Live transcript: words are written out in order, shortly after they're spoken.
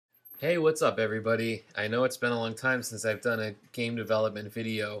Hey, what's up, everybody? I know it's been a long time since I've done a game development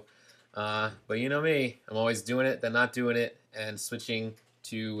video, but you know me, I'm always doing it, then not doing it, and switching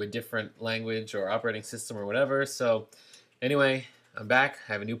to a different language or operating system or whatever. So, anyway, I'm back.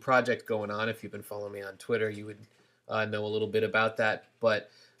 I have a new project going on. If you've been following me on Twitter, you would know a little bit about that. But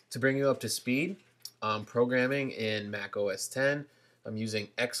to bring you up to speed, I'm programming in Mac OS X. I'm using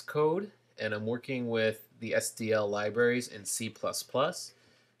Xcode, and I'm working with the SDL libraries in C++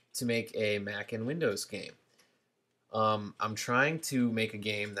 to make a Mac and Windows game. I'm trying to make a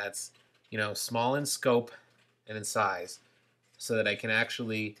game that's, small in scope and in size, so that I can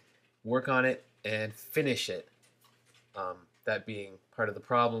actually work on it and finish it. That being part of the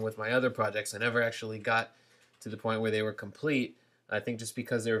problem with my other projects, I never actually got to the point where they were complete. I think just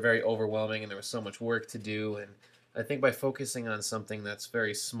because they were very overwhelming and there was so much work to do. And I think by focusing on something that's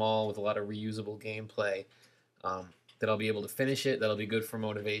very small with a lot of reusable gameplay, um, that I'll be able to finish it. That'll be good for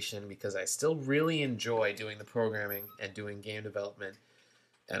motivation because I still really enjoy doing the programming and doing game development.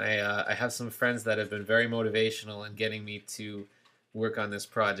 And I have some friends that have been very motivational in getting me to work on this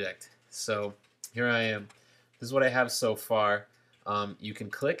project. So here I am. This is what I have so far. You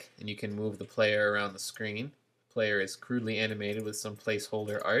can click and you can move the player around the screen. The player is crudely animated with some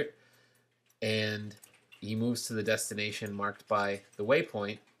placeholder art, and he moves to the destination marked by the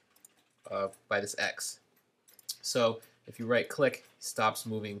waypoint, by this X. So if you right click, it stops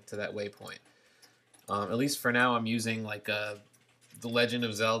moving to that waypoint. At least for now, I'm using like the Legend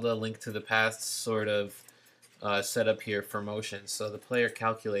of Zelda Link to the Past sort of setup here for motion. So the player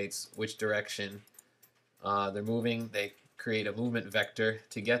calculates which direction they're moving. They create a movement vector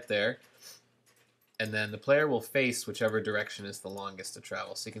to get there. And then the player will face whichever direction is the longest to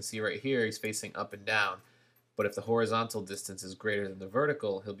travel. So you can see right here, he's facing up and down. But if the horizontal distance is greater than the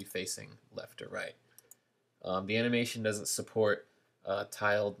vertical, he'll be facing left or right. The animation doesn't support a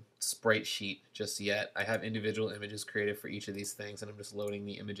tiled sprite sheet just yet. I have individual images created for each of these things, and I'm just loading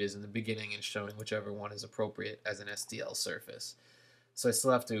the images in the beginning and showing whichever one is appropriate as an SDL surface. So I still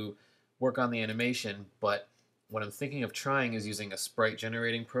have to work on the animation, but what I'm thinking of trying is using a sprite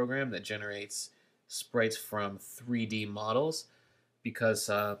generating program that generates sprites from 3D models, because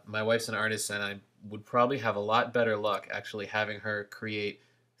my wife's an artist and I would probably have a lot better luck actually having her create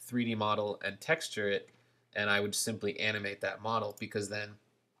 3D model and texture it, and I would simply animate that model, because then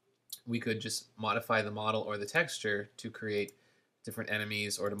we could just modify the model or the texture to create different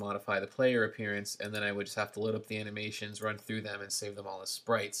enemies or to modify the player appearance, and then I would just have to load up the animations, run through them, and save them all as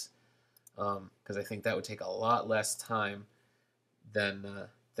sprites, because I think that would take a lot less time than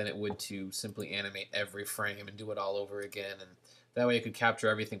it would to simply animate every frame and do it all over again. And that way I could capture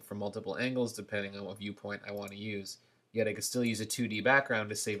everything from multiple angles depending on what viewpoint I want to use. Yet I could still use a 2D background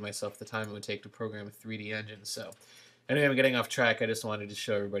to save myself the time it would take to program a 3D engine. So anyway, I'm getting off track. I just wanted to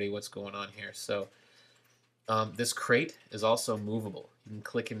show everybody what's going on here. So this crate is also movable. You can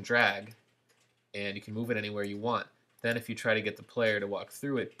click and drag, and you can move it anywhere you want. Then if you try to get the player to walk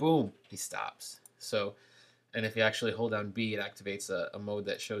through it, boom, he stops. So, and if you actually hold down B, it activates a mode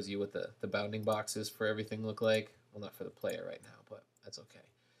that shows you what the bounding boxes for everything look like. Well, not for the player right now, but that's okay.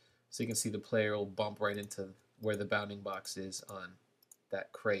 So you can see the player will bump right into where the bounding box is on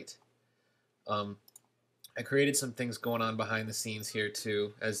that crate. I created some things going on behind the scenes here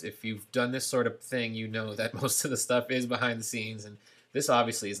too, as if you've done this sort of thing, you know that most of the stuff is behind the scenes, and this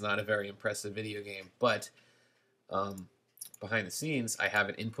obviously is not a very impressive video game, but behind the scenes, I have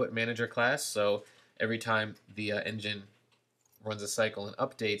an input manager class, so every time the engine runs a cycle and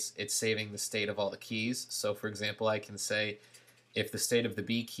updates, it's saving the state of all the keys. So for example, I can say if the state of the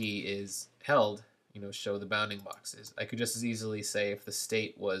B key is held, show the bounding boxes. I could just as easily say if the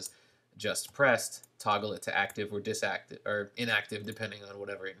state was just pressed, toggle it to active or disactive or inactive depending on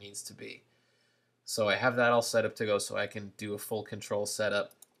whatever it needs to be. So I have that all set up to go so I can do a full control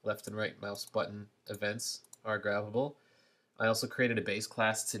setup. Left and right mouse button events are grabbable. I also created a base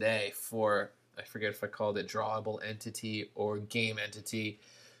class today for, I forget if I called it drawable entity or game entity,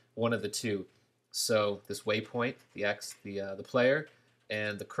 one of the two. So this waypoint, the X, the player,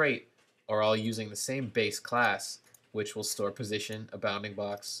 and the crate are all using the same base class, which will store position, a bounding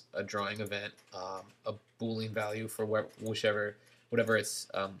box, a drawing event, a Boolean value for whatever it's,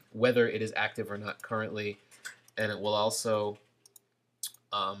 whether it is active or not currently, and it will also,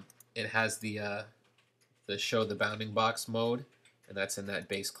 it has the show the bounding box mode, and that's in that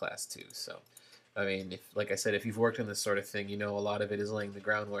base class too. So, I mean, like I said, if you've worked on this sort of thing, you know a lot of it is laying the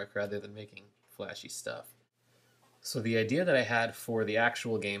groundwork rather than making flashy stuff. So the idea that I had for the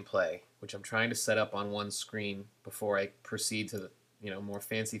actual gameplay, which I'm trying to set up on one screen before I proceed to the more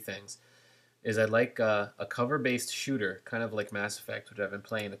fancy things, is I'd like a cover-based shooter, kind of like Mass Effect, which I've been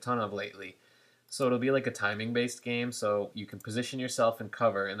playing a ton of lately. So it'll be like a timing-based game, so you can position yourself in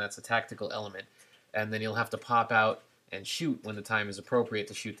cover, and that's a tactical element. And then you'll have to pop out and shoot when the time is appropriate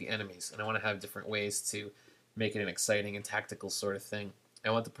to shoot the enemies. And I want to have different ways to make it an exciting and tactical sort of thing.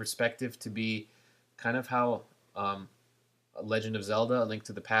 I want the perspective to be kind of how Legend of Zelda: A Link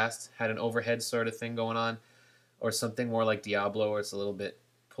to the Past had an overhead sort of thing going on, or something more like Diablo, where it's a little bit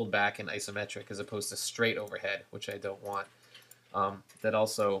pulled back and isometric as opposed to straight overhead, which I don't want. That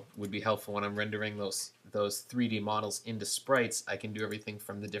also would be helpful when I'm rendering those 3D models into sprites. I can do everything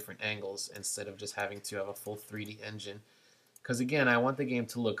from the different angles instead of just having to have a full 3D engine. Because again, I want the game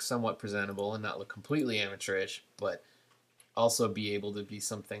to look somewhat presentable and not look completely amateurish, but also be able to be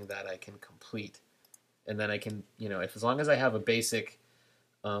something that I can complete. And then I can, if as long as I have a basic,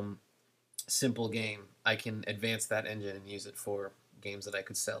 um, simple game, I can advance that engine and use it for games that I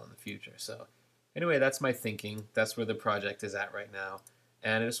could sell in the future. So anyway, that's my thinking. That's where the project is at right now.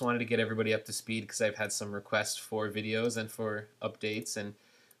 And I just wanted to get everybody up to speed because I've had some requests for videos and for updates. And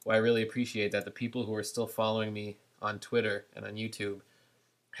well, I really appreciate that the people who are still following me on Twitter and on YouTube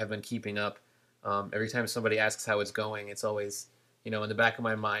have been keeping up. Every time somebody asks how it's going, it's always, in the back of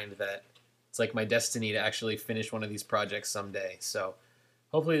my mind that it's like my destiny to actually finish one of these projects someday. So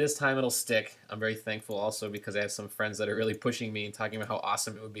hopefully this time it'll stick. I'm very thankful also because I have some friends that are really pushing me and talking about how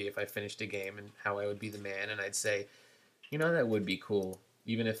awesome it would be if I finished a game and how I would be the man. And I'd say, that would be cool.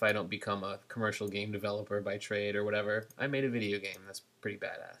 Even if I don't become a commercial game developer by trade or whatever, I made a video game. That's pretty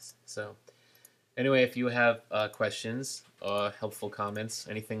badass. So anyway, if you have questions, helpful comments,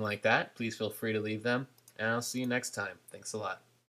 anything like that, please feel free to leave them. And I'll see you next time. Thanks a lot.